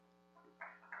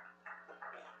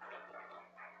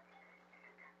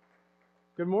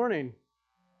Good morning.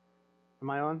 Am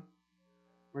I on?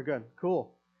 We're good.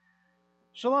 Cool.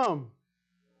 Shalom.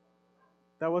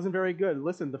 That wasn't very good.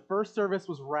 Listen, the first service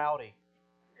was rowdy.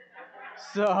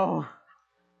 So,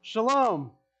 shalom.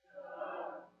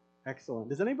 Excellent.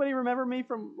 Does anybody remember me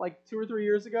from like 2 or 3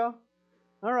 years ago?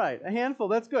 All right, a handful.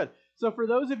 That's good. So for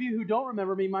those of you who don't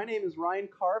remember me, my name is Ryan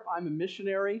Karp. I'm a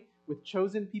missionary with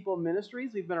Chosen People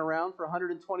Ministries. We've been around for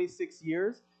 126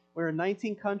 years. We're in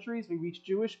 19 countries. We reach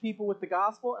Jewish people with the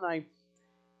gospel, and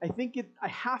I think I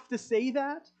have to say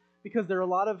that because there are a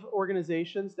lot of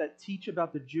organizations that teach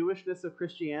about the Jewishness of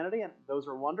Christianity, and those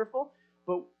are wonderful.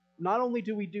 But not only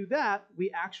do we do that,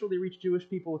 we actually reach Jewish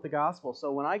people with the gospel.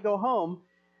 So when I go home,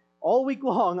 all week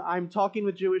long, I'm talking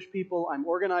with Jewish people, I'm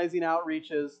organizing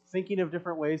outreaches, thinking of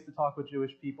different ways to talk with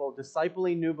Jewish people,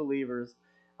 discipling new believers,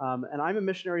 and I'm a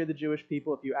missionary of the Jewish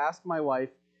people. If you ask my wife,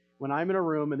 when I'm in a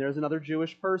room and there's another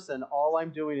Jewish person, all I'm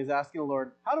doing is asking the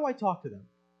Lord, how do I talk to them?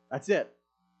 That's it.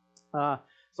 So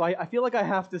I feel like I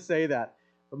have to say that.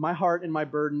 But my heart and my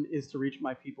burden is to reach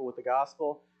my people with the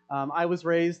gospel. I was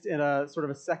raised in a sort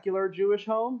of a secular Jewish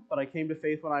home, but I came to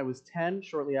faith when I was 10,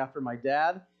 shortly after my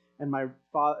dad. And my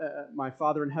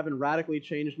Father in heaven radically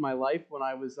changed my life when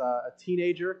I was a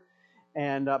teenager.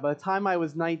 And by the time I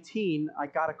was 19, I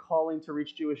got a calling to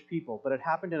reach Jewish people. But it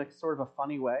happened in a sort of a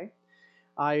funny way.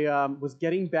 I was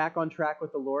getting back on track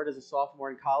with the Lord as a sophomore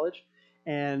in college.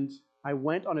 And I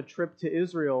went on a trip to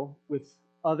Israel with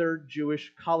other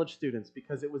Jewish college students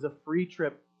because it was a free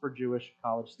trip for Jewish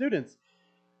college students.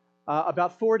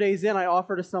 About 4 days in, I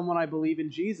offered to someone I believe in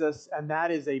Jesus, and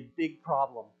that is a big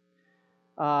problem.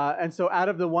 And so out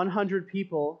of the 100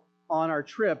 people on our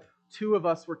trip, 2 of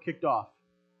us were kicked off.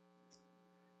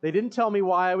 They didn't tell me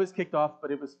why I was kicked off,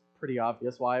 but it was pretty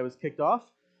obvious why I was kicked off.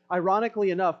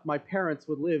 Ironically enough, my parents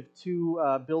would live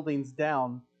 2 buildings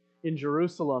down in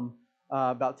Jerusalem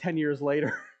about 10 years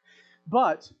later.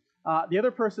 But the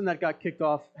other person that got kicked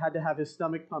off had to have his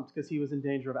stomach pumped because he was in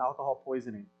danger of alcohol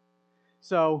poisoning.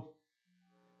 So,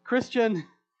 Christian,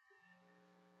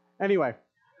 anyway.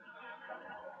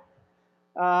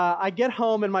 I get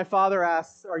home and my father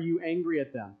asks, are you angry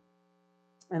at them?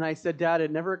 And I said, Dad,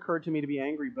 it never occurred to me to be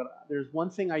angry, but there's one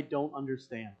thing I don't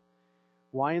understand.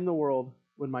 Why in the world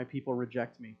would my people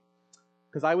reject me?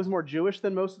 Because I was more Jewish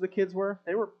than most of the kids were.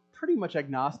 They were pretty much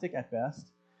agnostic at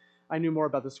best. I knew more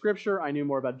about the scripture. I knew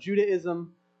more about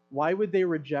Judaism. Why would they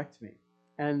reject me?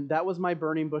 And that was my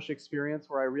burning bush experience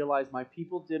where I realized my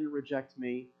people didn't reject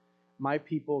me. My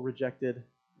people rejected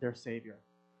their Savior.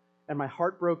 And my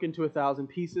heart broke into 1,000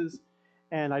 pieces,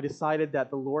 and I decided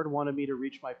that the Lord wanted me to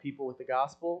reach my people with the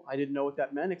gospel. I didn't know what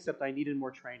that meant, except I needed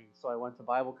more training. So I went to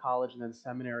Bible college and then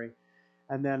seminary.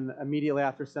 And then immediately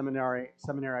after seminary,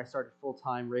 I started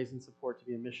full-time, raising support to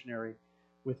be a missionary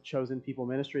with Chosen People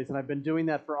Ministries. And I've been doing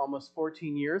that for almost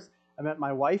 14 years. I met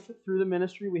my wife through the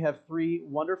ministry. We have 3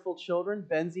 wonderful children.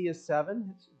 Benzie is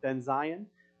 7. Ben Zion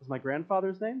was my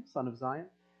grandfather's name, son of Zion.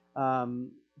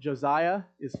 Josiah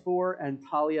is 4, and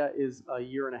Talia is a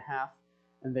year and a half,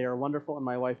 and they are wonderful. And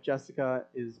my wife Jessica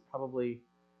is probably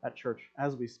at church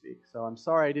as we speak. So I'm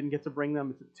sorry I didn't get to bring them.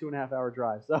 It's a 2.5-hour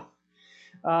drive. So,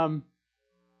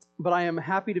 but I am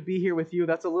happy to be here with you.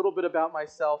 That's a little bit about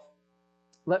myself.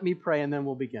 Let me pray, and then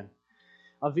we'll begin.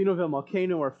 Avinu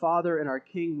v'Malkeinu, our Father and our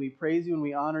King, we praise you and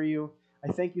we honor you.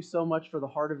 I thank you so much for the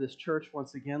heart of this church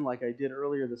once again, like I did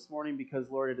earlier this morning, because,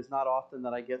 Lord, it is not often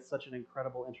that I get such an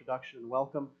incredible introduction and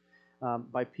welcome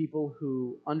by people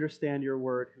who understand your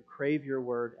word, who crave your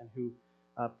word, and who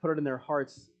put it in their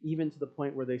hearts, even to the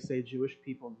point where they say Jewish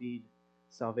people need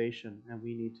salvation, and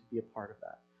we need to be a part of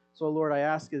that. So, Lord, I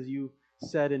ask, as you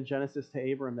said in Genesis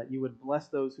to Abram, that you would bless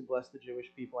those who bless the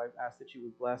Jewish people. I ask that you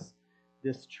would bless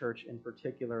this church in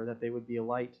particular, that they would be a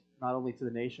light not only to the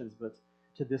nations, but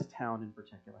to this town in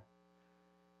particular.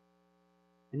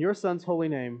 In your Son's holy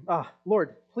name,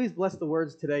 Lord, please bless the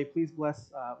words today. Please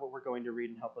bless what we're going to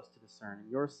read and help us to discern. In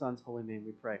your Son's holy name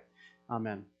we pray.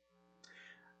 Amen.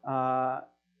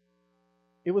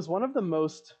 It was one of the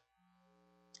most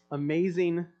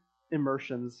amazing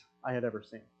immersions I had ever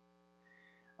seen.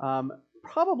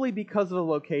 Probably because of the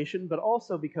location, but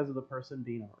also because of the person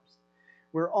being immersed.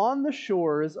 We're on the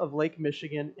shores of Lake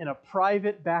Michigan in a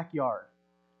private backyard.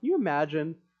 Can you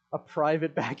imagine a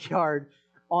private backyard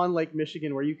on Lake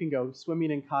Michigan where you can go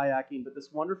swimming and kayaking? But this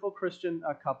wonderful Christian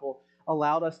couple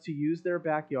allowed us to use their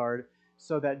backyard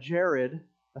so that Jared,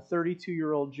 a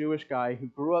 32-year-old Jewish guy who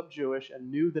grew up Jewish and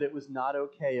knew that it was not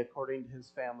okay, according to his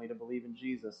family, to believe in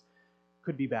Jesus,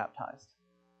 could be baptized.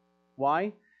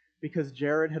 Why? Because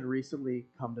Jared had recently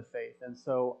come to faith. And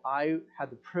so I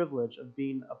had the privilege of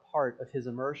being a part of his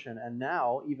immersion. And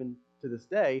now, even to this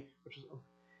day,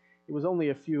 it was only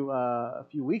a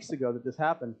few weeks ago that this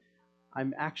happened.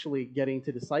 I'm actually getting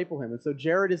to disciple him. And so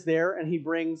Jared is there, and he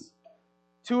brings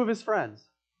two of his friends.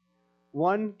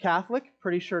 One Catholic,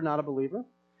 pretty sure not a believer.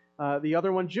 The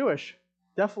other one Jewish,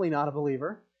 definitely not a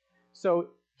believer. So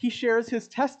he shares his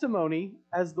testimony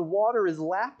as the water is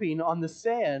lapping on the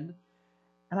sand,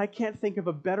 and I can't think of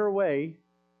a better way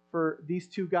for these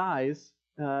two guys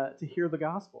to hear the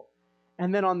gospel.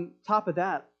 And then on top of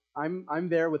that, I'm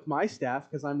there with my staff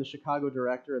because I'm the Chicago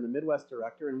director and the Midwest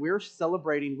director, and we're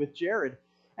celebrating with Jared.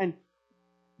 And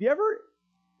you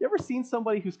ever seen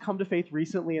somebody who's come to faith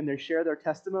recently and they share their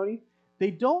testimony?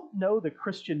 They don't know the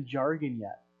Christian jargon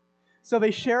yet. So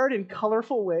they share it in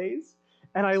colorful ways,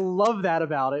 and I love that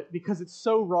about it because it's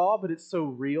so raw, but it's so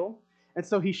real. And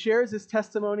so he shares his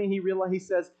testimony, and he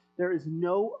says, there is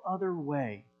no other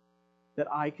way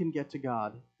that I can get to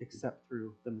God except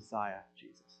through the Messiah,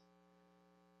 Jesus.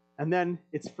 And then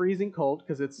it's freezing cold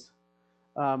because it's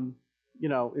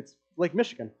Lake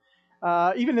Michigan.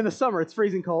 Even in the summer, it's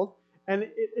freezing cold. And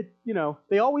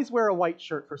they always wear a white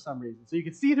shirt for some reason. So you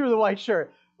can see through the white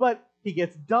shirt. But he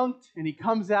gets dunked, and he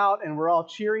comes out, and we're all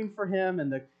cheering for him,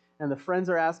 and the friends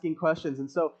are asking questions.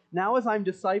 And so now as I'm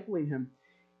discipling him,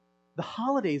 the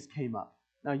holidays came up.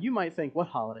 Now you might think, what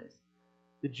holidays?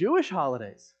 The Jewish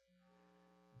holidays.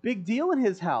 Big deal in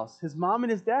his house. His mom and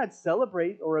his dad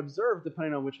celebrate or observe,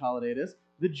 depending on which holiday it is,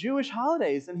 the Jewish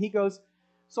holidays. And he goes,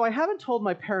 so I haven't told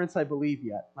my parents I believe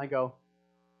yet. I go,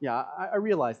 yeah, I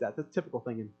realize that. That's a typical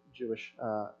thing in Jewish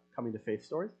coming to faith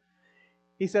stories.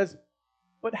 He says,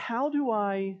 but how do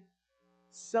I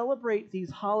celebrate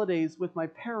these holidays with my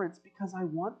parents because I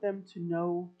want them to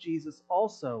know Jesus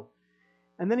also?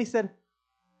 And then he said,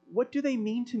 what do they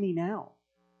mean to me now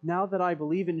that I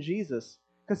believe in Jesus?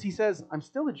 Because he says, I'm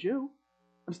still a Jew.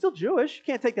 I'm still Jewish.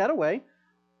 Can't take that away.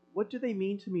 What do they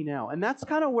mean to me now? And that's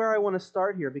kind of where I want to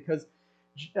start here, because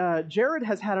Jared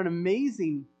has had an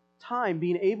amazing time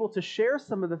being able to share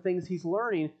some of the things he's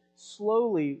learning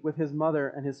slowly with his mother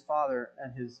and his father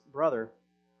and his brother.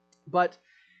 But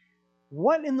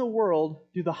what in the world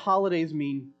do the holidays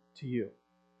mean to you?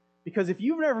 Because if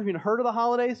you've never even heard of the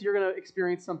holidays, you're going to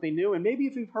experience something new. And maybe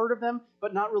if you've heard of them,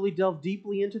 but not really delved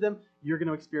deeply into them, you're going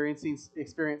to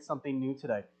experience something new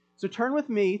today. So turn with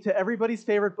me to everybody's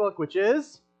favorite book, which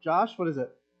is, Josh, what is it?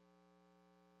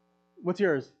 What's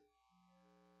yours?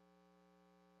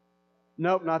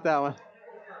 Nope, not that one.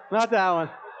 Not that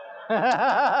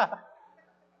one.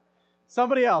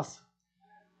 Somebody else.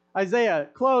 Isaiah,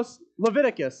 close.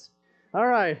 Leviticus. All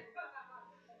right.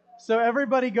 So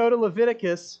everybody go to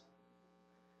Leviticus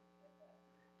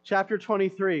chapter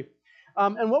 23.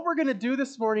 And what we're going to do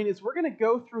this morning is we're going to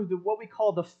go through what we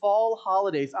call the fall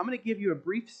holidays. I'm going to give you a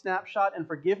brief snapshot, and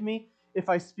forgive me if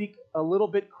I speak a little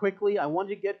bit quickly. I want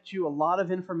to get you a lot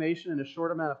of information in a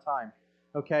short amount of time,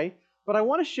 okay? But I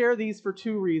want to share these for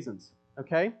two reasons,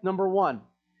 okay? Number one,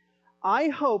 I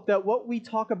hope that what we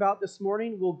talk about this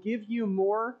morning will give you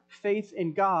more faith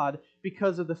in God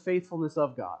because of the faithfulness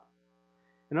of God.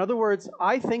 In other words,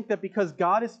 I think that because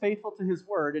God is faithful to His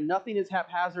Word and nothing is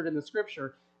haphazard in the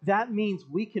Scripture, that means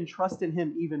we can trust in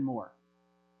Him even more.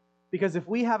 Because if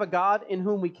we have a God in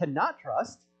whom we cannot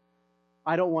trust,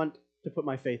 I don't want to put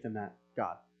my faith in that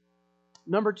God.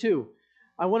 Number two,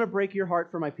 I want to break your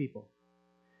heart for my people.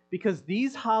 Because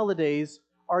these holidays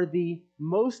are the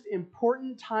most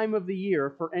important time of the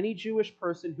year for any Jewish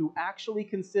person who actually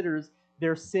considers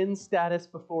their sin status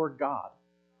before God.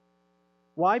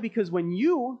 Why? Because when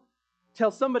you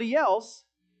tell somebody else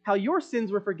how your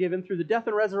sins were forgiven through the death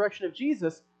and resurrection of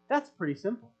Jesus, that's pretty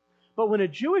simple. But when a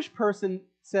Jewish person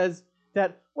says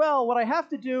that, well, what I have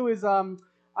to do is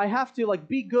I have to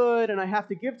be good, and I have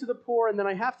to give to the poor, and then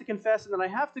I have to confess, and then I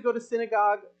have to go to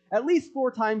synagogue at least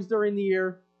 4 times during the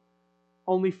year.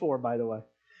 Only 4, by the way.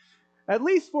 At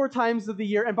least 4 times of the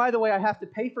year. And by the way, I have to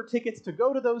pay for tickets to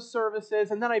go to those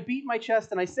services. And then I beat my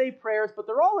chest and I say prayers, but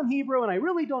they're all in Hebrew and I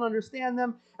really don't understand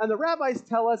them. And the rabbis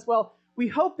tell us, well, we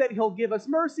hope that He'll give us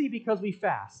mercy because we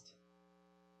fast.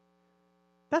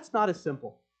 That's not as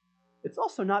simple. It's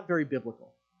also not very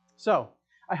biblical. So,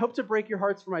 I hope to break your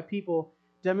hearts for my people,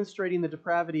 demonstrating the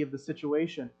depravity of the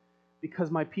situation,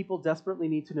 because my people desperately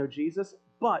need to know Jesus.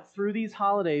 But through these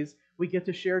holidays, we get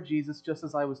to share Jesus, just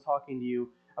as I was talking to you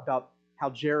about how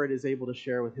Jared is able to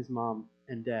share with his mom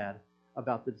and dad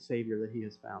about the Savior that he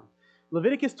has found.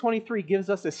 Leviticus 23 gives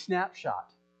us a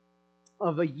snapshot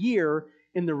of a year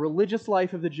in the religious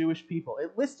life of the Jewish people.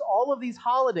 It lists all of these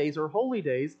holidays or holy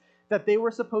days that they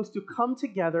were supposed to come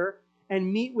together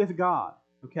and meet with God.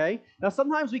 Okay? Now,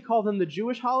 sometimes we call them the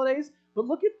Jewish holidays, but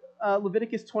look at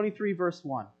Leviticus 23, verse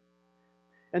 1.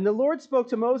 And the Lord spoke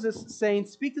to Moses, saying,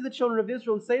 speak to the children of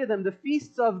Israel and say to them, the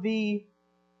feasts of the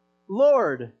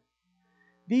Lord,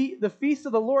 the feasts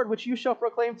of the Lord, which you shall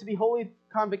proclaim to be holy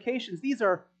convocations, these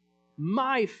are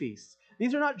my feasts.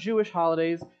 These are not Jewish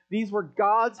holidays. These were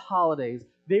God's holidays.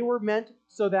 They were meant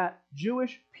so that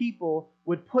Jewish people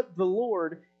would put the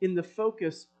Lord in the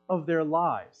focus of their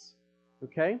lives.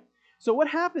 Okay? So what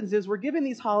happens is we're given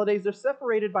these holidays. They're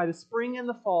separated by the spring and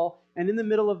the fall, and in the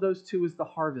middle of those two is the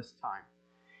harvest time.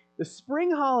 The spring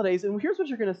holidays, and here's what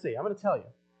you're going to see. I'm going to tell you.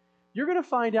 You're going to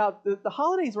find out that the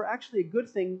holidays were actually a good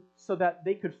thing so that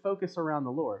they could focus around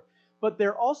the Lord. But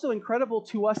they're also incredible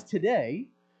to us today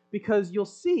because you'll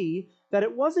see that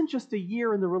it wasn't just a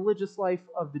year in the religious life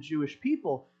of the Jewish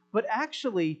people, but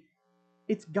actually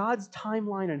it's God's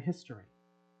timeline and history.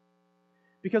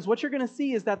 Because what you're going to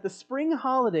see is that the spring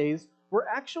holidays were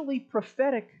actually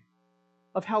prophetic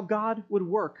of how God would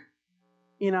work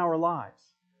in our lives.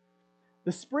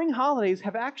 The spring holidays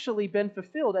have actually been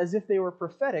fulfilled as if they were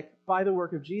prophetic by the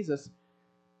work of Jesus.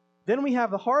 Then we have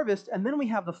the harvest, and then we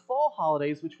have the fall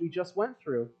holidays, which we just went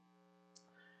through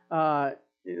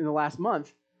in the last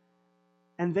month.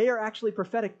 And they are actually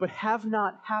prophetic, but have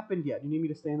not happened yet. You need me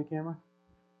to stay in the camera?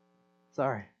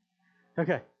 Sorry.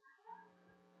 Okay.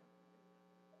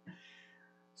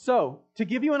 So, to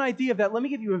give you an idea of that, let me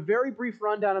give you a very brief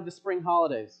rundown of the spring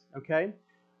holidays, okay?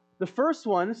 The first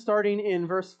one, starting in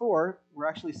verse 4, we're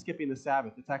actually skipping the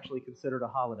Sabbath. It's actually considered a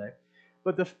holiday.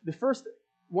 But the first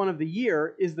one of the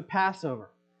year is the Passover.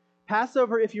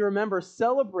 Passover, if you remember,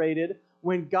 celebrated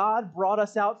when God brought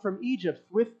us out from Egypt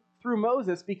through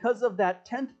Moses because of that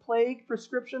 10th plague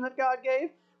prescription that God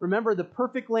gave. Remember, the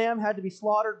perfect lamb had to be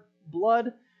slaughtered,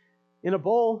 blood in a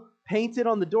bowl, painted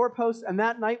on the doorpost, and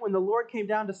that night when the Lord came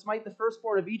down to smite the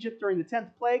firstborn of Egypt during the 10th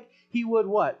plague, he would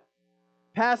what?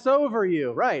 Pass over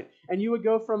you, right? And you would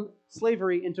go from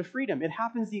slavery into freedom. It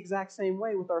happens the exact same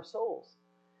way with our souls.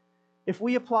 If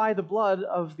we apply the blood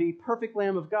of the perfect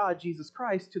Lamb of God, Jesus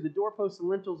Christ, to the doorposts and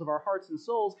lintels of our hearts and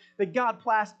souls, that God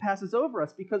passes over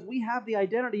us because we have the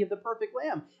identity of the perfect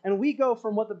Lamb. And we go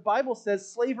from what the Bible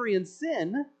says, slavery and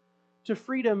sin, to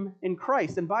freedom in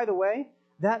Christ. And by the way,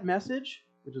 that message,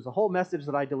 which is a whole message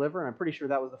that I deliver, and I'm pretty sure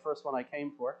that was the first one I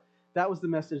came for, that was the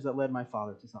message that led my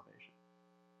father to salvation.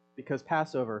 Because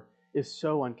Passover is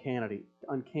so uncanny,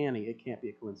 it can't be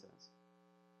a coincidence.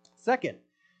 Second,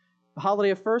 the holiday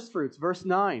of Firstfruits, verse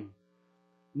 9.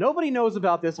 Nobody knows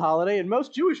about this holiday, and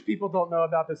most Jewish people don't know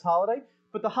about this holiday,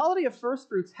 but the holiday of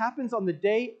Firstfruits happens on the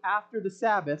day after the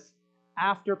Sabbath,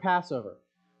 after Passover.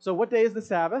 So what day is the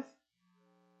Sabbath?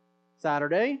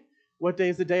 Saturday. What day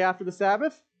is the day after the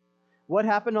Sabbath? What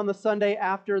happened on the Sunday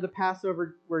after the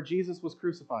Passover where Jesus was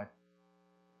crucified?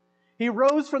 He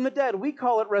rose from the dead. We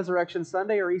call it Resurrection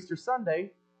Sunday or Easter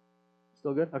Sunday.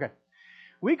 Still good? Okay.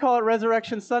 We call it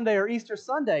Resurrection Sunday or Easter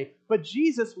Sunday, but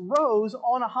Jesus rose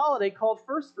on a holiday called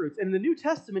Firstfruits, and the New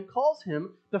Testament calls him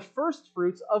the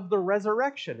firstfruits of the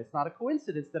resurrection. It's not a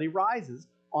coincidence that he rises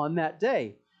on that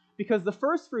day. Because the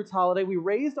Firstfruits holiday, we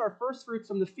raised our firstfruits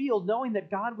from the field knowing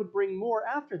that God would bring more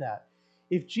after that.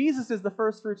 If Jesus is the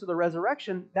firstfruits of the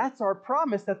resurrection, that's our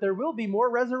promise that there will be more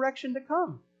resurrection to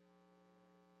come.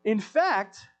 In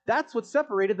fact, that's what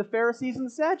separated the Pharisees and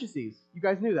the Sadducees. You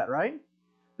guys knew that, right?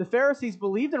 The Pharisees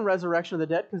believed in resurrection of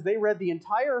the dead because they read the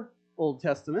entire Old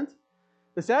Testament.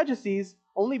 The Sadducees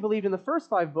only believed in the first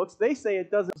 5 books. They say it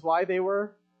doesn't. That's why they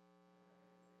were...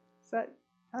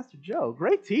 Pastor Joe,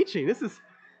 great teaching. This is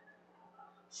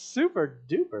super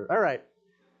duper. All right.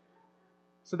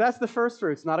 So that's the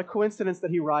firstfruits. Not a coincidence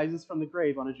that he rises from the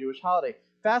grave on a Jewish holiday.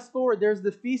 Fast forward, there's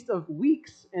the Feast of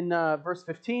Weeks in verse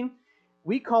 15.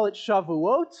 We call it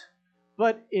Shavuot,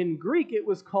 but in Greek it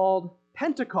was called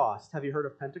Pentecost. Have you heard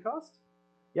of Pentecost?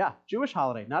 Yeah, Jewish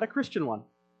holiday, not a Christian one.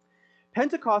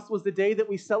 Pentecost was the day that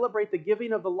we celebrate the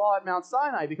giving of the law at Mount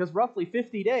Sinai, because roughly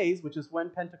 50 days, which is when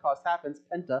Pentecost happens,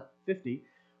 Penta, 50,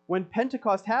 when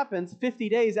Pentecost happens, 50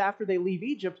 days after they leave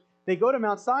Egypt, they go to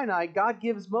Mount Sinai, God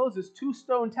gives Moses 2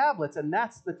 stone tablets, and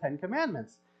that's the 10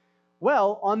 Commandments.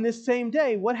 Well, on this same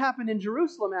day, what happened in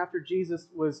Jerusalem after Jesus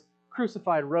was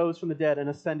crucified, rose from the dead, and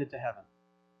ascended to heaven?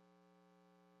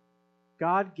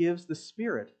 God gives the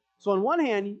Spirit. So on one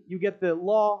hand, you get the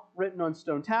law written on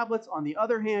stone tablets. On the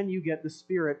other hand, you get the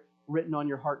Spirit written on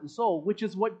your heart and soul, which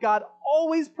is what God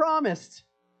always promised.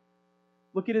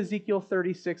 Look at Ezekiel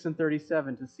 36 and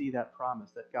 37 to see that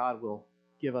promise, that God will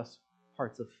give us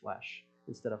hearts of flesh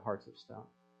instead of hearts of stone.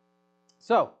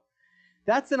 So,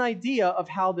 that's an idea of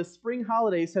how the spring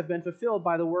holidays have been fulfilled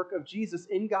by the work of Jesus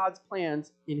in God's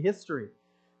plans in history.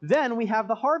 Then we have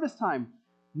the harvest time.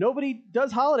 Nobody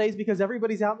does holidays because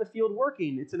everybody's out in the field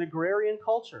working. It's an agrarian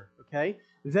culture, okay?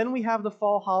 Then we have the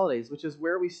fall holidays, which is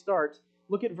where we start.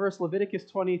 Look at Leviticus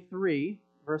 23,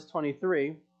 verse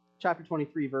 23, chapter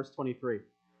 23, verse 23.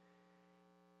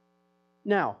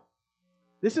 Now,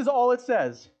 this is all it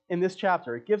says in this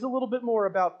chapter. It gives a little bit more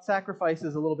about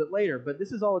sacrifices a little bit later, but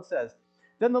this is all it says.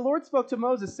 Then the Lord spoke to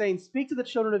Moses, saying, Speak to the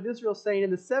children of Israel, saying, In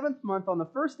the 7th month, on the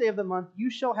first day of the month, you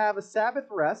shall have a Sabbath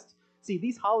rest. See,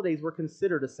 these holidays were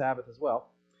considered a Sabbath as well.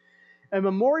 A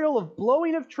memorial of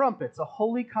blowing of trumpets, a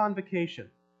holy convocation.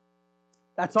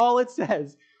 That's all it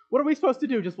says. What are we supposed to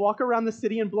do? Just walk around the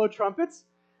city and blow trumpets?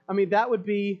 I mean, that would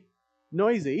be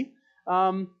noisy.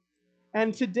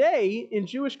 And today, in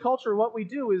Jewish culture, what we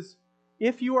do is,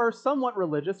 if you are somewhat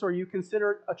religious or you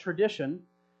consider it a tradition,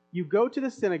 you go to the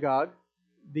synagogue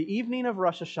the evening of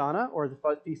Rosh Hashanah, or the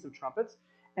Feast of Trumpets,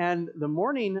 and the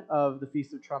morning of the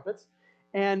Feast of Trumpets.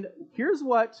 And here's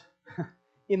what,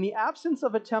 in the absence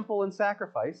of a temple and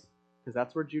sacrifice, because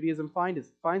that's where Judaism finds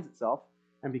itself,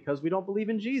 and because we don't believe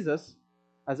in Jesus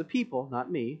as a people,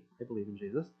 not me, I believe in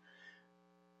Jesus,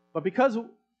 but because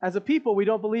as a people we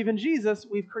don't believe in Jesus,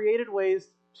 we've created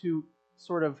ways to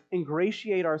sort of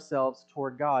ingratiate ourselves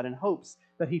toward God in hopes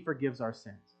that He forgives our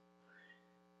sins.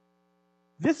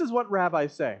 This is what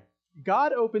rabbis say.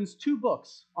 God opens 2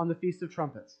 books on the Feast of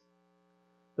Trumpets.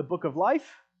 The book of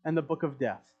life and the book of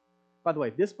death. By the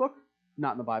way, this book,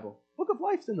 not in the Bible. Book of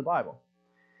life's in the Bible.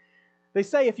 They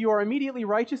say if you are immediately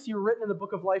righteous, you are written in the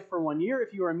book of life for 1 year.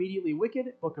 If you are immediately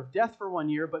wicked, book of death for 1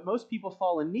 year. But most people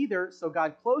fall in neither, so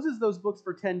God closes those books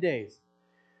for 10 days.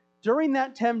 During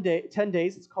that 10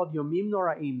 days, it's called Yomim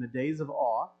Noraim, the days of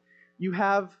awe, you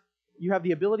have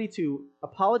the ability to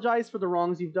apologize for the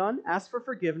wrongs you've done, ask for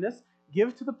forgiveness,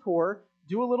 give to the poor,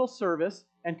 do a little service,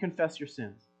 and confess your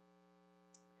sins.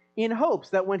 In hopes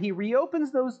that when He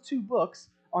reopens those 2 books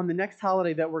on the next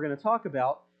holiday that we're going to talk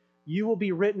about, you will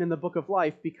be written in the book of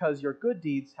life because your good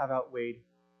deeds have outweighed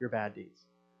your bad deeds.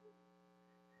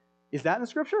 Is that in the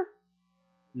Scripture?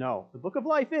 No. The book of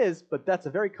life is, but that's a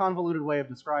very convoluted way of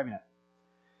describing it.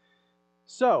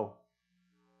 So,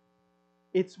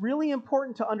 it's really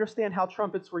important to understand how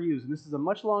trumpets were used. And this is a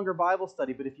much longer Bible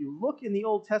study, but if you look in the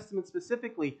Old Testament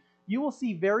specifically, you will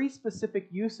see very specific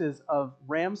uses of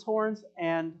ram's horns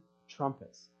and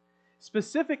trumpets.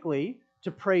 Specifically,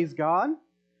 to praise God,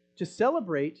 to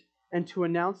celebrate, and to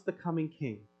announce the coming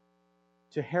king,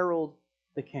 to herald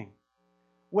the king.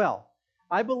 Well,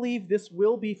 I believe this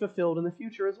will be fulfilled in the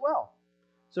future as well.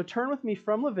 So turn with me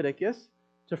from Leviticus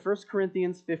to 1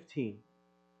 Corinthians 15.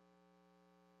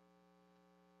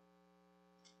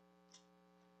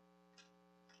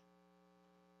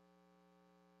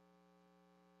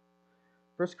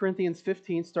 1 Corinthians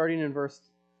 15, starting in verse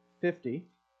 50.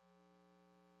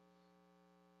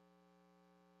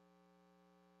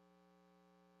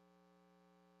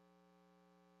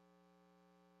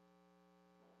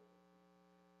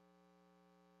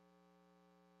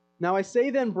 Now I say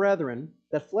then, brethren,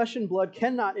 that flesh and blood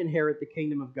cannot inherit the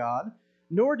kingdom of God,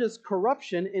 nor does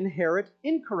corruption inherit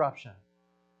incorruption.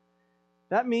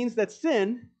 That means that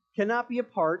sin cannot be a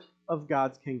part of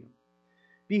God's kingdom.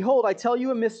 Behold, I tell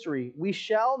you a mystery. We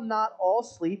shall not all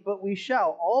sleep, but we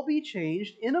shall all be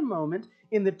changed in a moment,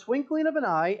 in the twinkling of an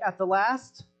eye, at the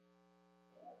last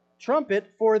trumpet.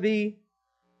 For the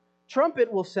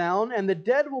trumpet will sound, and the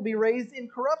dead will be raised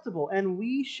incorruptible, and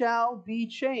we shall be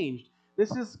changed.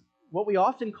 This is what we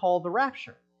often call the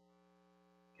rapture.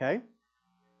 Okay?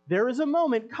 There is a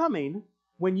moment coming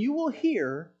when you will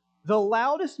hear the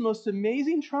loudest, most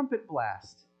amazing trumpet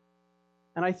blast.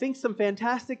 And I think some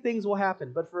fantastic things will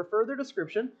happen. But for a further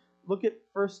description, look at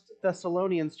 1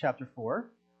 Thessalonians chapter 4.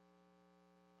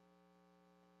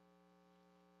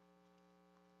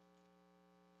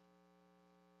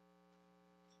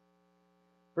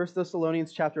 1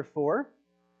 Thessalonians chapter 4.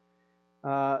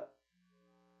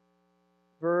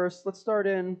 Let's start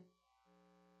in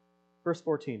verse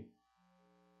 14.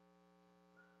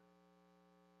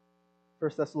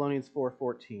 1 Thessalonians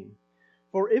 4:14.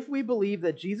 For if we believe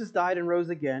that Jesus died and rose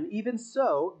again, even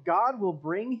so God will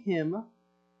bring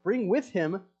with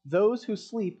him those who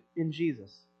sleep in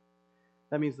Jesus.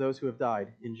 That means those who have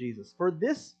died in Jesus. For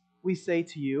this we say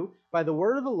to you by the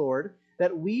word of the Lord,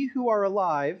 that we who are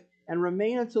alive and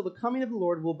remain until the coming of the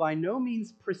Lord will by no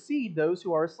means precede those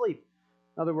who are asleep.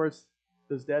 In other words,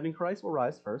 those dead in Christ will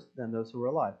rise first, then those who are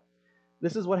alive.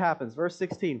 This is what happens. Verse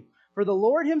 16. For the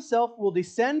Lord himself will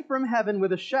descend from heaven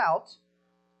with a shout,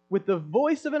 with the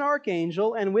voice of an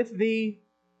archangel, and with the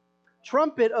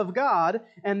trumpet of God,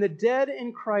 and the dead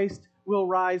in Christ will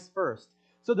rise first.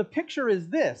 So the picture is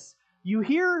this. You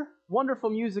hear wonderful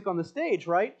music on the stage,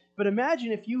 right? But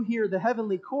imagine if you hear the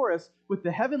heavenly chorus with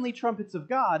the heavenly trumpets of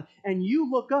God, and you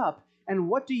look up, And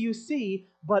what do you see?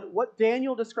 But what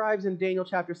Daniel describes in Daniel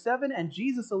chapter 7, and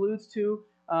Jesus alludes to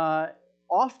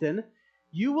often,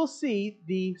 you will see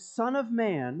the Son of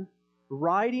Man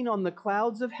riding on the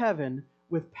clouds of heaven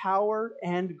with power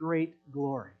and great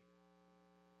glory.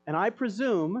 And I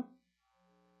presume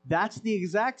that's the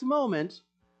exact moment,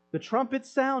 the trumpet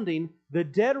sounding, the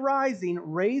dead rising,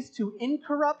 raised to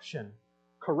incorruption.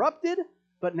 Corrupted,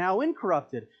 but now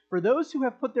incorrupted. For those who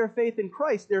have put their faith in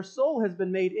Christ, their soul has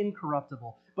been made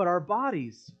incorruptible, but our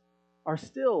bodies are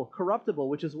still corruptible,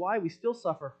 which is why we still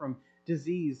suffer from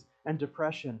disease and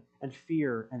depression and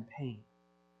fear and pain.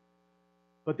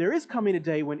 But there is coming a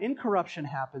day when incorruption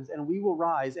happens and we will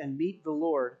rise and meet the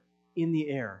Lord in the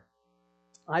air.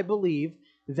 I believe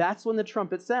that's when the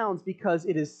trumpet sounds, because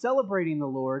it is celebrating the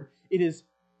Lord. It is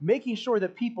making sure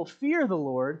that people fear the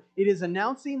Lord. It is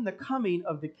announcing the coming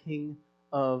of the King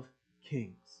of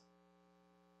Kings.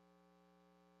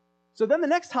 So then the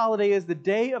next holiday is the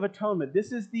Day of Atonement.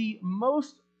 This is the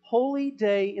most holy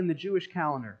day in the Jewish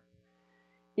calendar.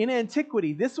 In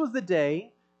antiquity, this was the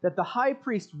day that the high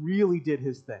priest really did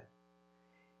his thing.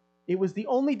 It was the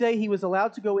only day he was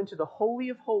allowed to go into the Holy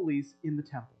of Holies in the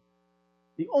temple.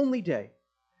 The only day.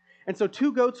 And so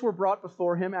 2 goats were brought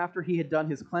before him after he had done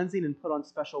his cleansing and put on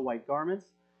special white garments.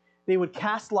 They would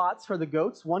cast lots for the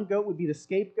goats. One goat would be the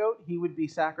scapegoat. He would be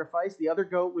sacrificed. The other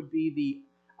goat would be the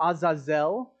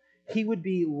Azazel. He would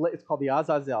be, it's called the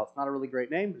Azazel. It's not a really great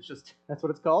name. It's just, that's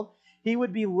what it's called. He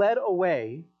would be led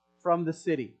away from the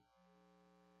city.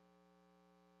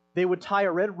 They would tie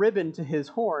a red ribbon to his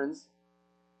horns.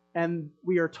 And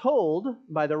we are told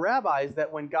by the rabbis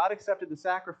that when God accepted the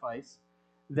sacrifice,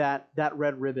 that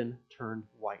red ribbon turned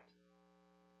white.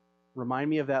 Remind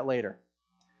me of that later.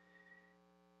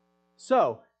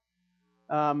 So,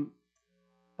 the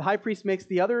high priest makes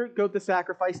the other goat the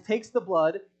sacrifice, takes the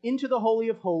blood into the Holy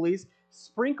of Holies,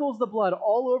 sprinkles the blood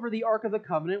all over the Ark of the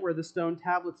Covenant where the stone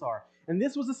tablets are. And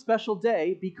this was a special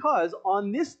day because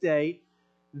on this day,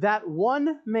 that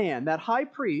one man, that high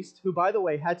priest, who, by the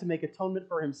way, had to make atonement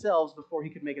for himself before he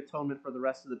could make atonement for the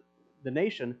rest of the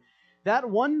nation, that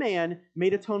one man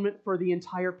made atonement for the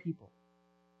entire people.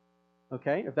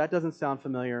 Okay? If that doesn't sound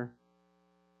familiar,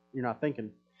 you're not thinking.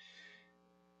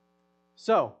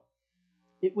 So,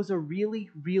 it was a really,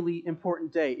 really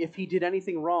important day. If he did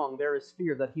anything wrong, there is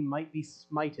fear that he might be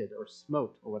smited or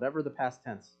smote, or whatever the past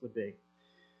tense would be.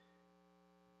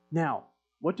 Now,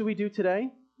 what do we do today?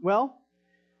 Well,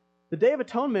 the Day of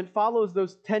Atonement follows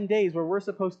those 10 days where we're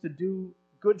supposed to do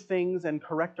good things and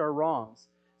correct our wrongs.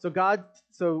 So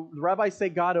the rabbis say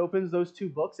God opens those 2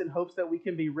 books in hopes that we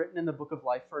can be written in the book of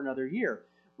life for another year.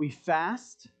 We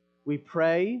fast, we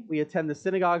pray, we attend the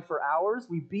synagogue for hours,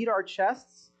 we beat our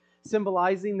chests,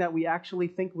 symbolizing that we actually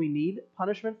think we need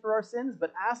punishment for our sins,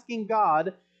 but asking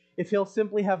God if He'll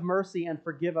simply have mercy and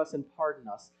forgive us and pardon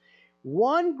us.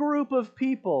 One group of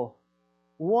people,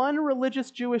 one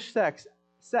religious Jewish sect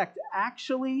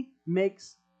actually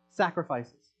makes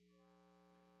sacrifices.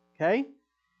 Okay?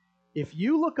 If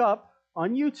you look up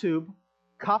on YouTube,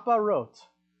 Kapparot,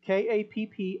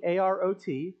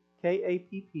 K-A-P-P-A-R-O-T,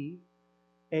 K-A-P-P-A-R-O-T,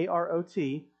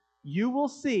 you will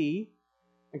see,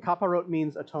 and Kapparot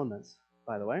means atonements,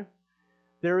 by the way,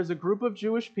 there is a group of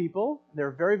Jewish people, they're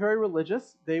very, very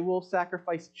religious, they will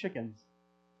sacrifice chickens.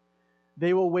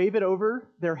 They will wave it over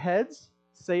their heads,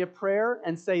 say a prayer,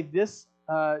 and say, this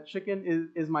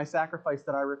chicken is my sacrifice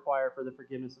that I require for the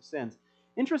forgiveness of sins.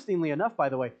 Interestingly enough, by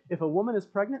the way, if a woman is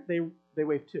pregnant, they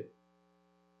wave too.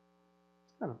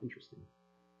 It's kind of interesting.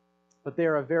 But they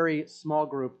are a very small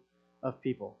group of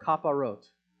people. Kapparot.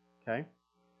 Okay?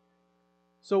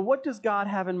 So what does God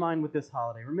have in mind with this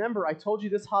holiday? Remember, I told you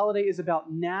this holiday is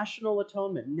about national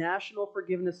atonement, national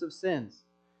forgiveness of sins.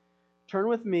 Turn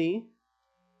with me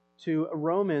to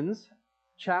Romans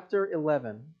chapter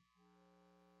 11.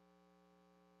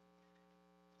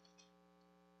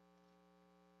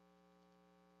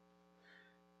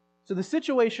 So the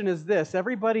situation is this.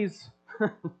 Everybody's,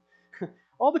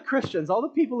 all the Christians, all the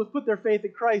people who've put their faith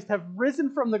in Christ have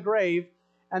risen from the grave,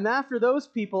 and after those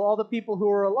people, all the people who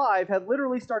are alive had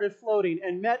literally started floating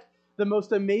and met the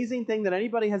most amazing thing that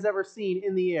anybody has ever seen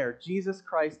in the air. Jesus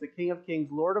Christ, the King of Kings,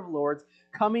 Lord of Lords,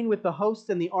 coming with the hosts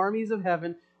and the armies of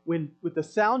heaven with the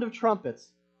sound of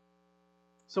trumpets.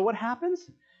 So what happens?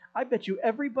 I bet you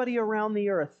everybody around the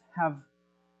earth have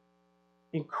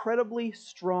incredibly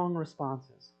strong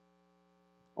responses.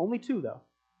 Only 2, though.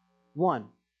 1,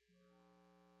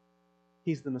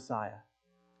 He's the Messiah.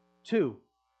 2,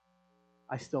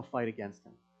 I still fight against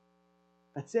Him.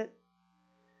 That's it.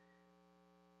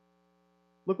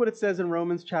 Look what it says in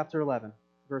Romans chapter 11,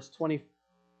 verse 20,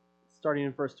 starting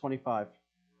in verse 25.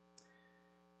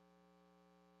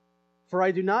 For I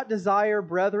do not desire,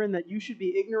 brethren, that you should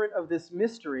be ignorant of this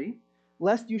mystery,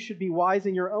 lest you should be wise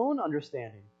in your own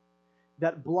understanding.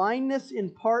 That blindness in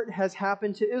part has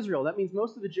happened to Israel. That means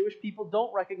most of the Jewish people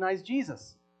don't recognize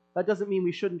Jesus. That doesn't mean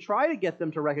we shouldn't try to get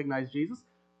them to recognize Jesus,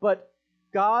 but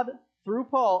God, through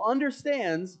Paul,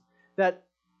 understands that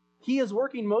he is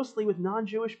working mostly with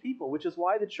non-Jewish people, which is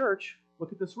why the church,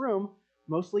 look at this room,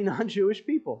 mostly non-Jewish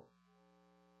people.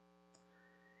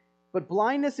 But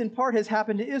blindness in part has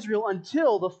happened to Israel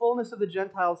until the fullness of the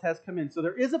Gentiles has come in. So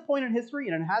there is a point in history,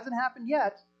 and it hasn't happened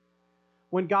yet,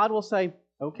 when God will say,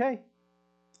 okay,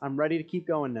 I'm ready to keep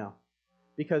going now.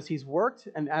 Because he's worked,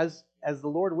 and as the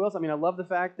Lord wills. I mean, I love the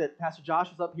fact that Pastor Josh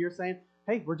was up here saying,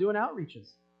 hey, we're doing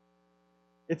outreaches.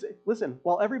 Listen,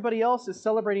 while everybody else is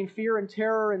celebrating fear and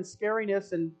terror and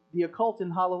scariness and the occult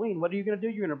in Halloween, what are you going to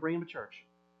do? You're going to bring them to church.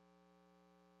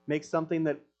 Make something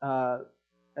that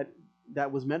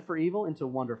was meant for evil into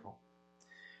wonderful.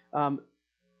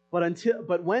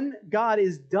 But when God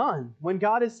is done, when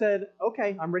God has said,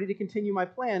 okay, I'm ready to continue my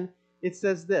plan, it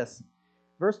says this,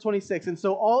 verse 26, and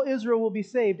so all Israel will be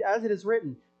saved, as it is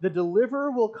written, the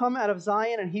deliverer will come out of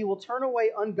Zion, and he will turn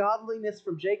away ungodliness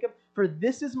from Jacob, for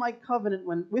this is my covenant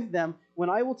with them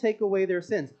when I will take away their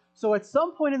sins. So at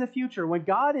some point in the future, when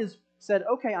God has said,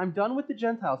 okay, I'm done with the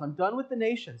Gentiles, I'm done with the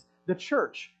nations, the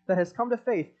church that has come to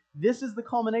faith, this is the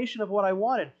culmination of what I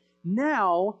wanted.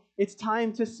 Now it's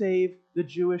time to save the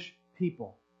Jewish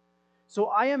people. So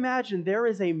I imagine there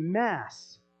is a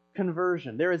mass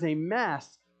conversion. There is a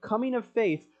mass coming of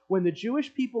faith when the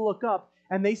Jewish people look up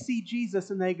and they see Jesus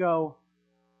and they go,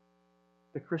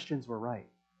 the Christians were right.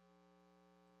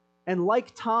 And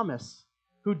like Thomas,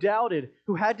 who doubted,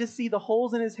 who had to see the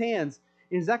holes in his hands,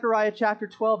 in Zechariah chapter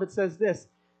 12 it says this,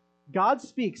 God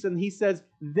speaks and he says,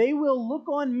 they will look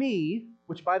on me,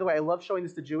 which by the way, I love showing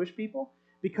this to Jewish people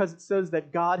because it says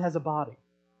that God has a body,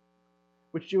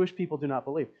 which Jewish people do not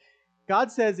believe. God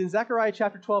says in Zechariah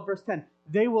chapter 12 verse 10,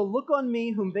 they will look on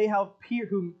me whom they have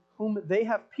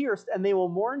pierced, and they will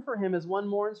mourn for him as one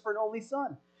mourns for an only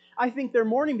son. I think they're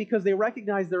mourning because they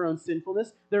recognize their own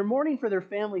sinfulness. They're mourning for their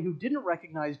family who didn't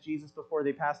recognize Jesus before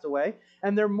they passed away.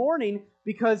 And they're mourning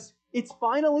because it's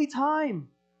finally time.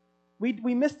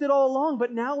 We missed it all along,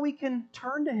 but now we can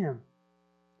turn to him.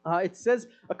 It says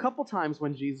a couple times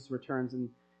when Jesus returns and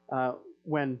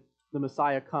when the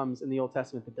Messiah comes in the Old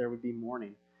Testament that there would be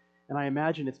mourning. And I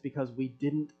imagine it's because we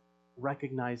didn't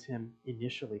recognize him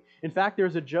initially. In fact,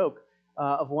 there's a joke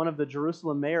of one of the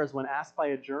Jerusalem mayors when asked by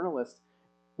a journalist,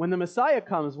 when the Messiah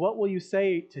comes, what will you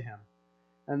say to him?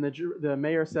 And the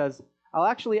mayor says, I'll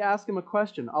actually ask him a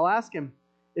question. I'll ask him,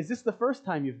 is this the first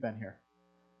time you've been here?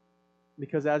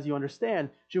 Because as you understand,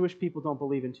 Jewish people don't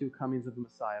believe in two comings of the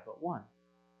Messiah, but one.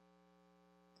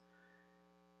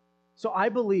 So I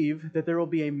believe that there will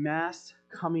be a mass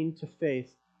coming to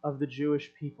faith of the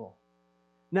Jewish people.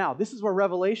 Now, this is where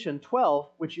Revelation 12,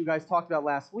 which you guys talked about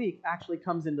last week, actually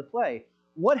comes into play.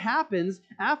 What happens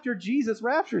after Jesus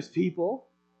raptures people,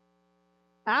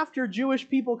 after Jewish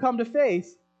people come to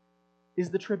faith, is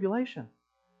the tribulation.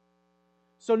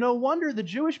 So no wonder the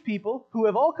Jewish people, who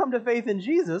have all come to faith in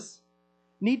Jesus,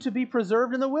 need to be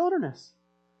preserved in the wilderness.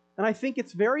 And I think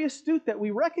it's very astute that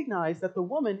we recognize that the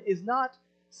woman is not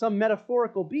some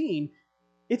metaphorical being,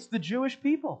 it's the Jewish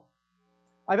people.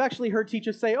 I've actually heard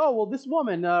teachers say, oh, well, this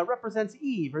woman represents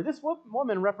Eve, or this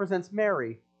woman represents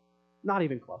Mary. Not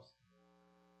even close.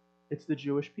 It's the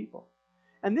Jewish people.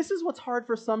 And this is what's hard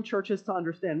for some churches to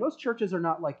understand. Most churches are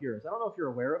not like yours. I don't know if you're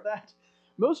aware of that.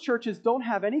 Most churches don't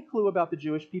have any clue about the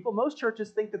Jewish people. Most churches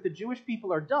think that the Jewish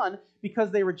people are done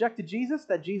because they rejected Jesus,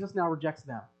 that Jesus now rejects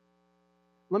them.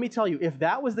 Let me tell you, if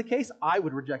that was the case, I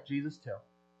would reject Jesus too.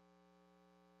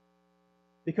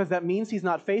 Because that means he's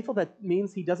not faithful. That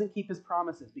means he doesn't keep his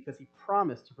promises because he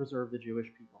promised to preserve the Jewish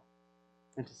people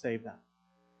and to save them.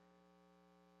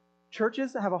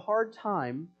 Churches have a hard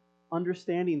time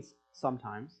understanding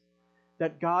sometimes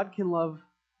that God can love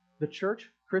the church,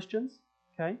 Christians,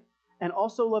 okay, and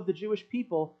also love the Jewish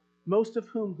people, most of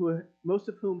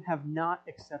whom have not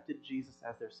accepted Jesus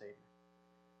as their Savior.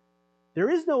 There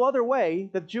is no other way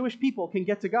that Jewish people can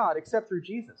get to God except through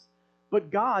Jesus. But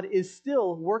God is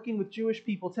still working with Jewish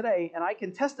people today, and I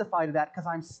can testify to that because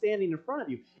I'm standing in front of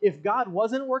you. If God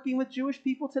wasn't working with Jewish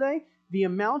people today, the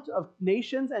amount of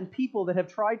nations and people that have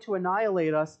tried to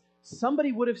annihilate us,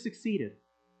 somebody would have succeeded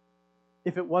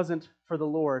if it wasn't for the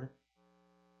Lord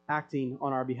acting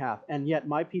on our behalf. And yet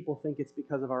my people think it's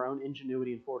because of our own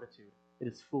ingenuity and fortitude. It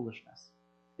is foolishness.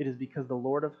 It is because the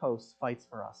Lord of hosts fights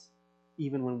for us,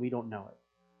 even when we don't know it.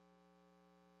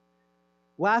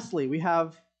 Lastly, we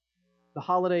have the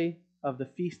holiday of the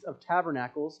Feast of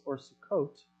Tabernacles, or Sukkot.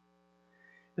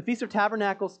 The Feast of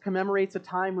Tabernacles commemorates a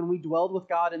time when we dwelled with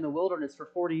God in the wilderness for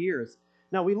 40 years.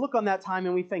 Now, we look on that time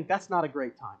and we think that's not a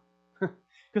great time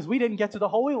because we didn't get to the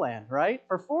Holy Land, right?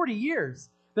 For 40 years,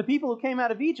 the people who came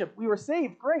out of Egypt, we were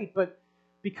saved, great, but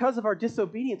because of our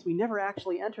disobedience, we never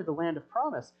actually entered the land of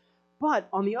promise. But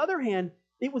on the other hand,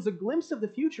 it was a glimpse of the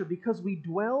future because we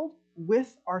dwelled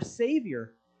with our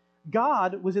Savior.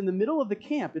 God was in the middle of the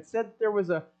camp. It said there was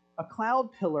a cloud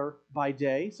pillar by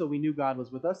day, so we knew God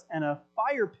was with us, and a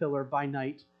fire pillar by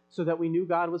night, so that we knew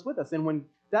God was with us. And when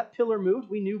that pillar moved,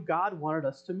 we knew God wanted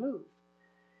us to move.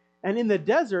 And in the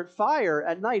desert, fire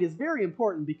at night is very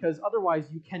important because otherwise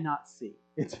you cannot see.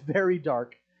 It's very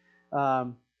dark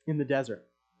in the desert.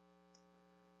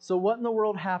 So what in the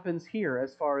world happens here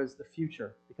as far as the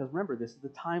future? Because remember, this is the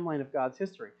timeline of God's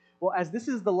history. Well, as this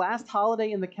is the last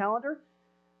holiday in the calendar,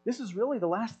 this is really the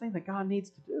last thing that God needs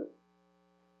to do.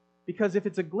 Because if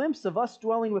it's a glimpse of us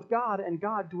dwelling with God and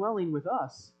God dwelling with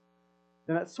us,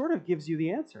 then that sort of gives you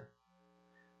the answer.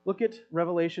 Look at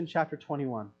Revelation chapter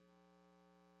 21.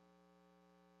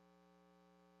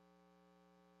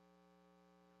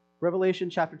 Revelation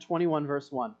chapter 21,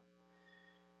 verse 1.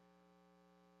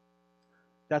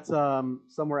 That's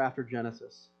somewhere after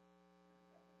Genesis.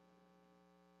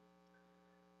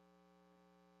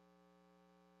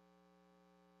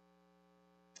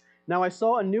 Now I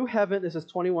saw a new heaven, this is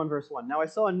 21 verse 1. Now I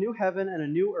saw a new heaven and a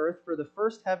new earth, for the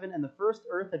first heaven and the first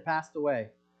earth had passed away.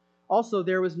 Also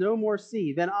there was no more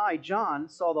sea. Then I, John,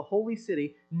 saw the holy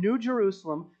city, New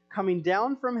Jerusalem, coming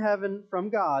down from heaven from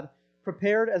God,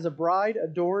 prepared as a bride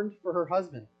adorned for her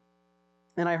husband.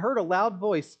 And I heard a loud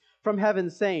voice from heaven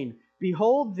saying,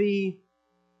 Behold the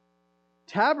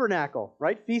tabernacle,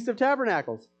 right? Feast of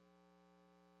Tabernacles.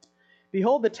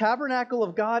 Behold, the tabernacle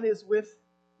of God is with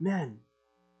men.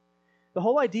 The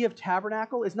whole idea of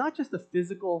tabernacle is not just a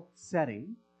physical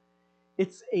setting.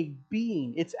 It's a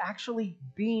being. It's actually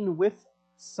being with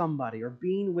somebody or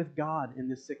being with God in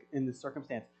this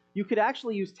circumstance. You could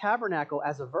actually use tabernacle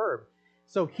as a verb.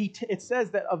 So it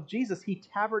says that of Jesus, he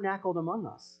tabernacled among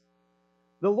us.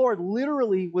 The Lord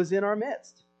literally was in our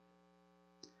midst.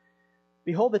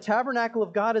 Behold, the tabernacle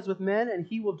of God is with men, and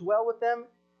he will dwell with them,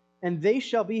 and they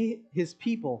shall be his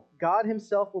people. God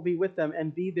himself will be with them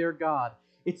and be their God.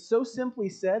 It's so simply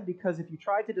said because if you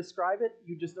try to describe it,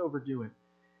 you just overdo it.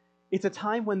 It's a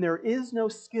time when there is no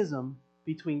schism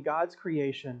between God's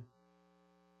creation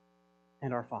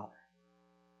and our Father.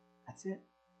 That's it.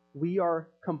 We are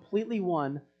completely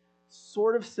one,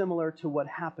 sort of similar to what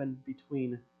happened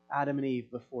between Adam and Eve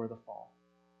before the fall.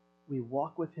 We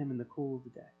walk with him in the cool of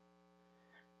the day.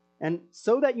 And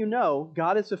so that you know,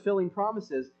 God is fulfilling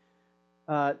promises.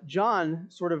 John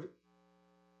sort of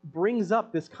brings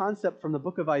up this concept from the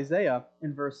book of Isaiah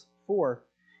in verse 4.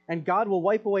 And God will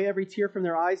wipe away every tear from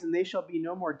their eyes, and they shall be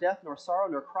no more death, nor sorrow,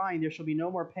 nor crying. There shall be no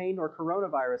more pain, nor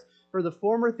coronavirus, for the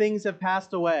former things have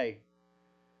passed away.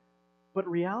 But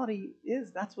reality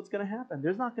is that's what's going to happen.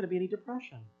 There's not going to be any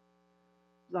depression.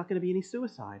 There's not going to be any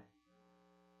suicide.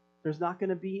 There's not going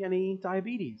to be any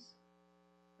diabetes.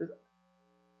 There's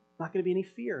not going to be any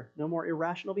fear. No more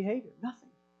irrational behavior. Nothing.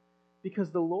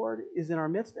 Because the Lord is in our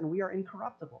midst and we are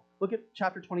incorruptible. Look at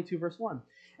chapter 22, verse 1.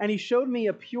 And he showed me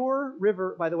a pure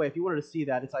river. By the way, if you wanted to see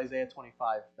that, it's Isaiah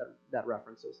 25 that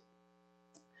references.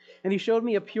 And he showed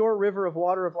me a pure river of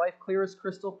water of life, clear as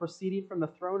crystal, proceeding from the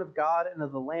throne of God and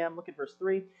of the Lamb. Look at verse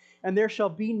 3. And there shall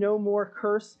be no more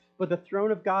curse, but the throne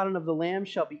of God and of the Lamb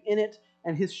shall be in it,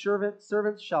 and his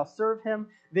servants shall serve him.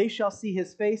 They shall see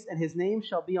his face, and his name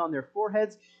shall be on their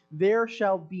foreheads. There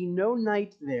shall be no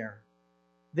night there.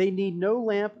 They need no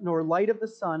lamp nor light of the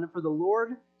sun, for the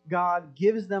Lord God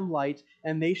gives them light,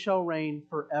 and they shall reign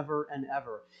forever and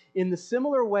ever. In the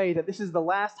similar way that this is the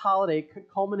last holiday,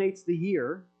 culminates the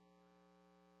year,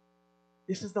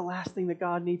 this is the last thing that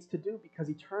God needs to do because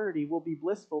eternity will be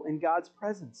blissful in God's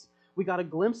presence. We got a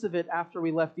glimpse of it after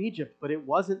we left Egypt, but it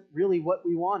wasn't really what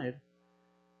we wanted.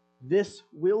 This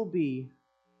will be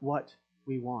what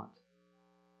we want.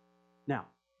 Now,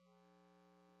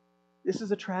 this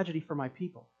is a tragedy for my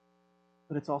people,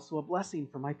 but it's also a blessing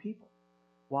for my people.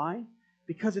 Why?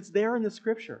 Because it's there in the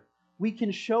Scripture. We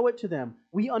can show it to them.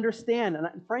 We understand. And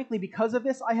frankly, because of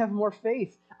this, I have more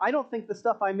faith. I don't think the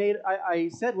stuff I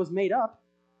said was made up.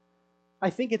 I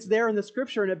think it's there in the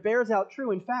Scripture, and it bears out true.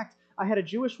 In fact, I had a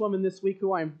Jewish woman this week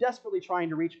who I am desperately trying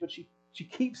to reach, but she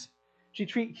keeps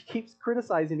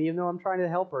criticizing me, even though I'm trying to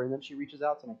help her, and then she reaches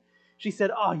out to me. She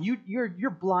said, "Oh, you're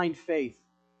blind faith."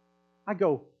 I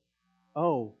go,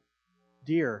 "Oh,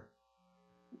 dear."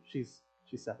 She's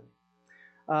 70.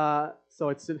 So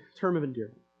it's a term of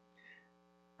endearment.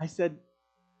 I said,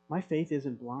 my faith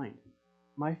isn't blind.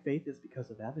 My faith is because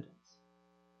of evidence.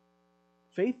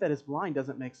 faith that is blind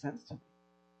doesn't make sense to me.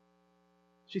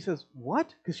 She says,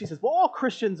 what? Because she says, well, all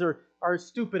Christians are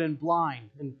stupid and blind,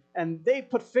 and they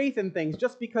put faith in things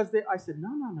just because they... I said,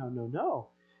 no.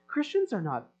 Christians are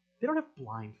not, they don't have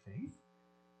blind faith.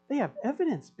 They have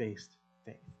evidence-based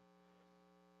faith.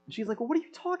 And she's like, well, what are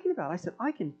you talking about? I said,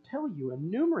 I can tell you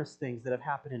numerous things that have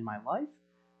happened in my life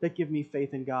that give me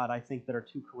faith in God, I think, that are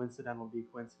too coincidental to be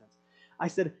coincidence. I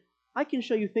said, I can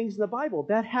show you things in the Bible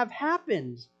that have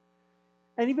happened.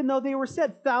 And even though they were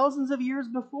said thousands of years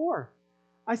before,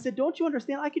 I said, don't you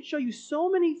understand? I could show you so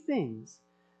many things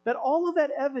that all of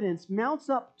that evidence mounts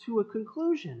up to a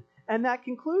conclusion. And that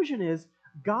conclusion is,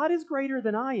 God is greater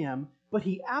than I am, but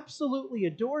he absolutely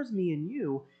adores me and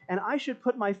you, and I should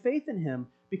put my faith in him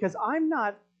because I'm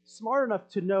not smart enough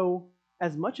to know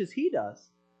as much as he does.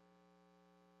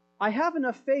 I have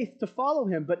enough faith to follow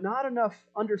him, but not enough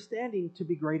understanding to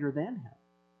be greater than him.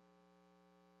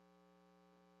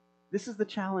 This is the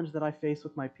challenge that I face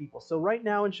with my people. So right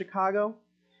now in Chicago,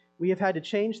 we have had to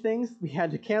change things. We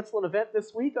had to cancel an event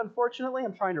this week, unfortunately.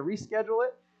 I'm trying to reschedule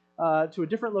it to a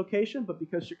different location, but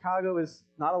because Chicago is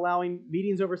not allowing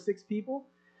meetings over 6 people.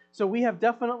 So we have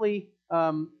definitely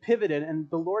pivoted, and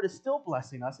the Lord is still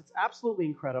blessing us. It's absolutely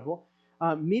incredible.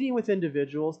 Meeting with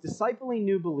individuals, discipling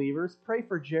new believers. Pray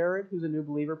for Jared, who's a new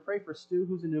believer. Pray for Stu,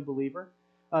 who's a new believer.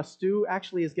 Stu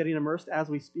actually is getting immersed as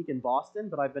we speak in Boston,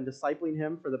 but I've been discipling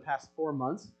him for the past 4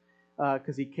 months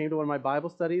because he came to one of my Bible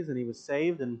studies and he was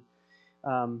saved. And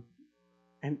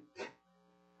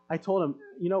I told him,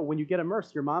 when you get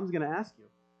immersed, your mom's going to ask you,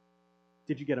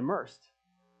 did you get immersed?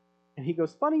 And he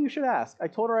goes, funny you should ask. I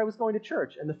told her I was going to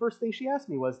church, and the first thing she asked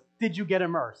me was, did you get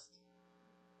immersed?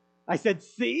 I said,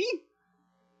 see?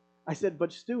 I said,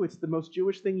 but Stu, it's the most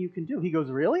Jewish thing you can do. He goes,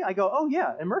 really? I go, oh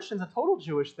yeah, immersion's a total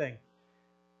Jewish thing.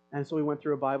 And so we went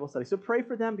through a Bible study. So pray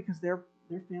for them because their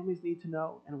families need to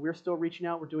know. And we're still reaching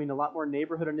out. We're doing a lot more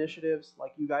neighborhood initiatives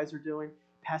like you guys are doing,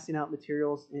 passing out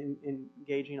materials,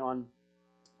 engaging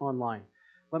online.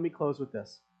 Let me close with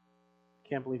this.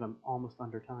 Can't believe I'm almost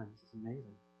under time. This is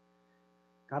amazing.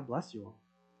 God bless you all.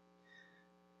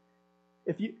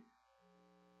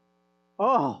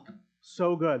 Oh,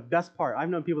 so good. Best part. I've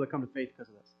known people that come to faith because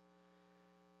of this.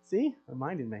 See?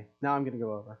 Reminding me. Now I'm going to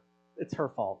go over. It's her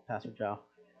fault, Pastor Joe.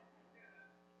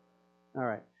 All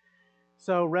right.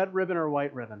 So red ribbon or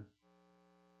white ribbon.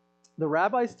 The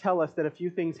rabbis tell us that a few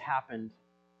things happened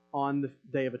on the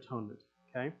Day of Atonement.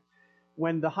 Okay?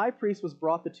 When the high priest was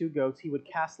brought the 2 goats, he would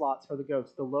cast lots for the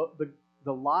goats.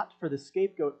 The lot for the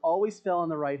scapegoat always fell on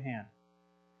the right hand.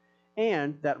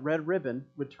 And that red ribbon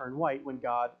would turn white when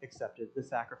God accepted the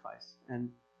sacrifice and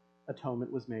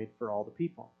atonement was made for all the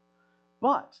people.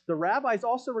 But the rabbis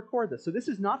also record this. So this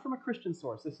is not from a Christian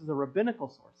source. This is a rabbinical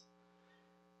source.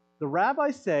 The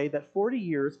rabbis say that 40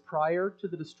 years prior to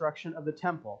the destruction of the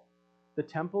temple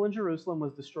in Jerusalem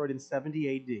was destroyed in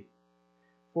 70 AD.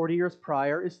 40 years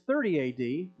prior is 30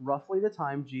 AD, roughly the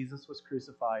time Jesus was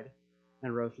crucified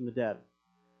and rose from the dead.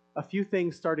 A few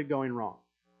things started going wrong,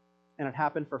 and it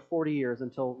happened for 40 years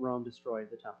until Rome destroyed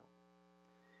the temple.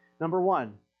 Number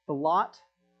 1, the lot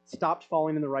stopped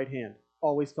falling in the right hand,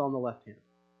 always fell in the left hand.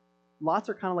 Lots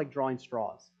are kind of like drawing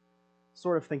straws.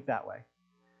 Sort of think that way.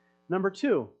 Number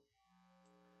 2,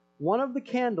 one of the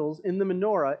candles in the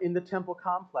menorah in the temple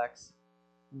complex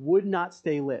would not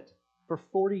stay lit. For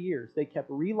 40 years, they kept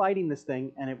relighting this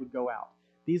thing and it would go out.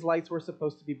 These lights were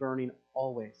supposed to be burning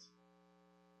always.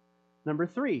 Number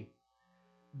 3,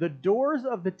 the doors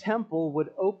of the temple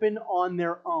would open on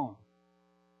their own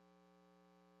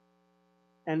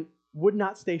and would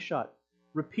not stay shut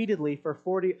repeatedly for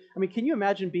 40. I mean, can you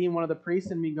imagine being one of the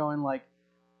priests and me going like,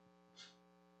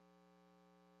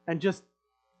 and just,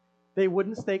 they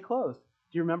wouldn't stay closed.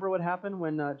 Do you remember what happened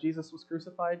when Jesus was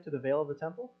crucified to the veil of the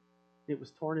temple? It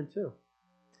was torn in two.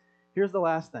 Here's the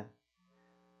last thing.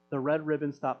 The red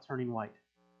ribbon stopped turning white.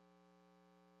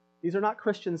 These are not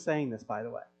Christians saying this, by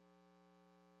the way.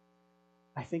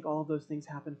 I think all of those things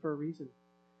happened for a reason.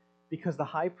 Because the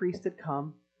high priest had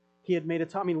come. He had made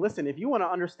atonement. I mean, listen, if you want an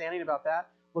understanding about that,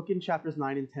 look in chapters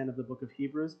 9 and 10 of the book of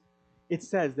Hebrews. It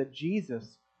says that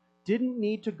Jesus didn't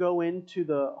need to go into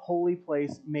the holy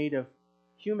place made of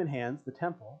human hands, the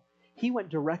temple. He went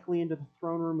directly into the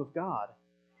throne room of God.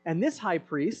 And this high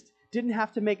priest didn't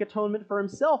have to make atonement for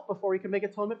himself before he could make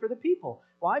atonement for the people.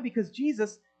 Why? Because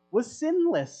Jesus was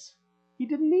sinless. He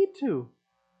didn't need to.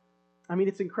 I mean,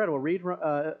 it's incredible. Read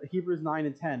Hebrews 9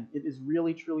 and 10. It is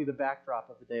really, truly the backdrop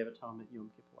of the Day of Atonement, Yom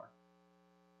Kippur.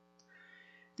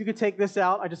 If you could take this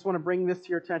out, I just want to bring this to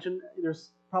your attention. There's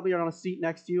probably on a seat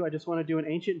next to you. I just want to do an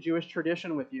ancient Jewish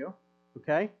tradition with you.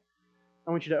 Okay?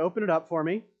 I want you to open it up for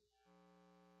me.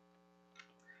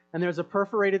 And there's a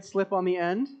perforated slip on the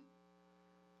end.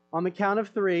 On the count of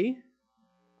 3,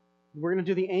 we're going to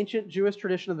do the ancient Jewish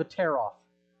tradition of the tear-off.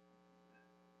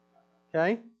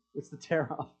 Okay? It's the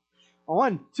tear-off.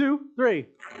 1, 2, 3.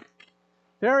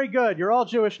 Very good. You're all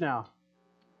Jewish now.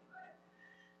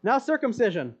 Now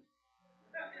circumcision.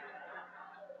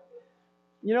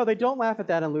 You know, they don't laugh at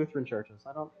that in Lutheran churches.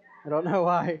 I don't know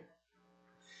why.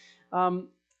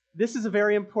 This is a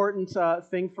very important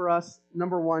thing for us.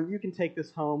 Number 1, you can take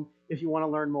this home if you want to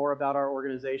learn more about our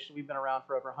organization. We've been around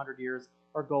for over 100 years.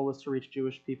 Our goal is to reach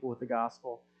Jewish people with the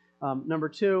gospel. Number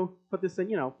 2, put this in,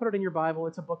 put it in your Bible.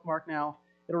 It's a bookmark now.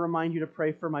 It'll remind you to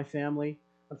pray for my family.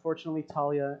 Unfortunately,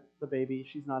 Talia, the baby,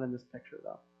 she's not in this picture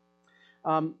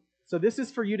though. So this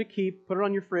is for you to keep. Put it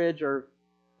on your fridge or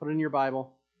put it in your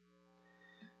Bible.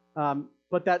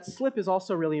 But that slip is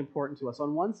also really important to us.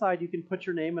 On one side, you can put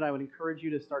your name, and I would encourage you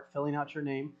to start filling out your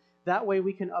name. That way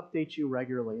we can update you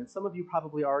regularly. And some of you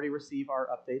probably already receive our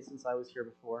updates since I was here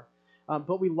before.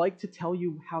 But we like to tell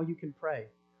you how you can pray.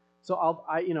 So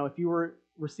if you were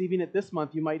receiving it this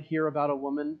month, you might hear about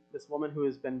this woman who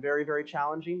has been very, very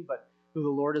challenging, but who the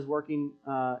Lord is working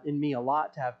in me a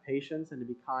lot to have patience and to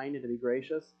be kind and to be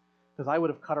gracious, because I would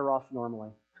have cut her off normally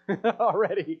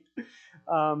already.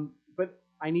 But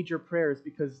I need your prayers,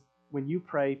 because when you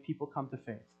pray, people come to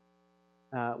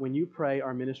faith. When you pray,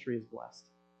 our ministry is blessed.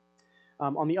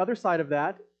 On the other side of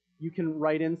that, you can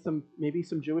write in maybe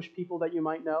some Jewish people that you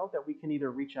might know that we can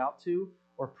either reach out to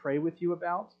or pray with you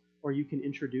about, or you can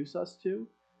introduce us to.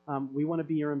 We want to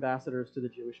be your ambassadors to the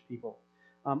Jewish people.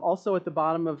 Also, at the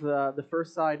bottom of the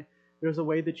first side, there's a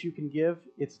way that you can give.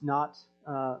 It's not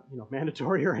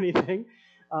mandatory or anything.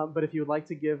 But if you would like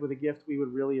to give with a gift, we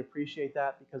would really appreciate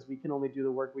that, because we can only do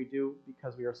the work we do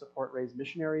because we are support-raised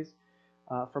missionaries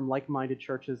from like-minded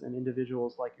churches and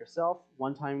individuals like yourself.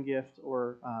 One-time gift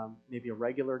or maybe a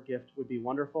regular gift would be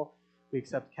wonderful. We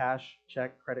accept cash,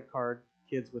 check, credit card,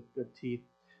 kids with good teeth.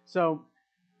 So,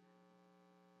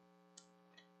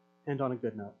 and on a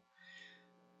good note,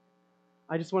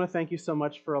 I just want to thank you so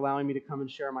much for allowing me to come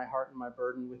and share my heart and my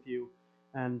burden with you.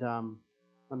 And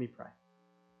let me pray.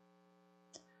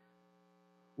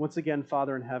 Once again,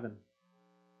 Father in heaven,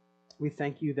 we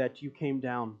thank you that you came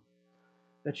down,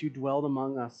 that you dwelled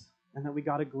among us, and that we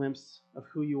got a glimpse of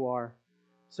who you are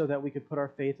so that we could put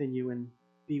our faith in you and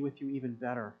be with you even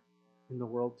better in the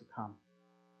world to come.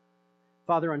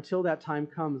 Father, until that time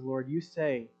comes, Lord, you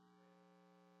say,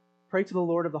 pray to the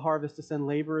Lord of the harvest to send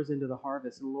laborers into the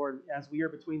harvest. And Lord, as we are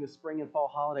between the spring and fall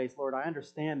holidays, Lord, I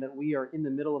understand that we are in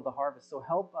the middle of the harvest, so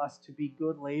help us to be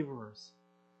good laborers.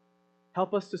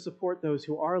 Help us to support those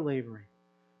who are laboring,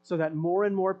 so that more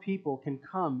and more people can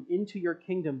come into your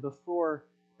kingdom before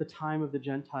the time of the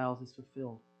Gentiles is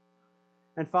fulfilled.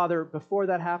 And Father, before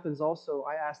that happens also,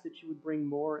 I ask that you would bring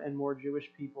more and more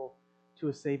Jewish people to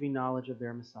a saving knowledge of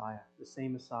their Messiah, the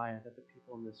same Messiah that the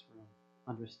people in this room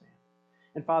understand.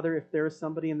 And Father, if there is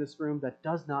somebody in this room that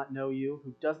does not know you,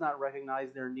 who does not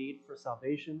recognize their need for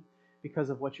salvation because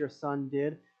of what your Son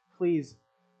did, please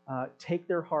take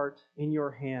their heart in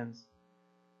your hands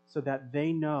so that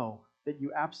they know that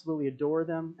you absolutely adore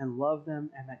them and love them,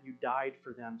 and that you died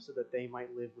for them so that they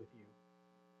might live with you.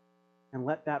 And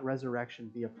let that resurrection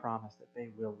be a promise that they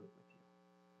will live with you.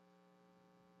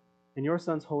 In your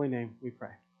Son's holy name we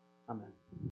pray. Amen.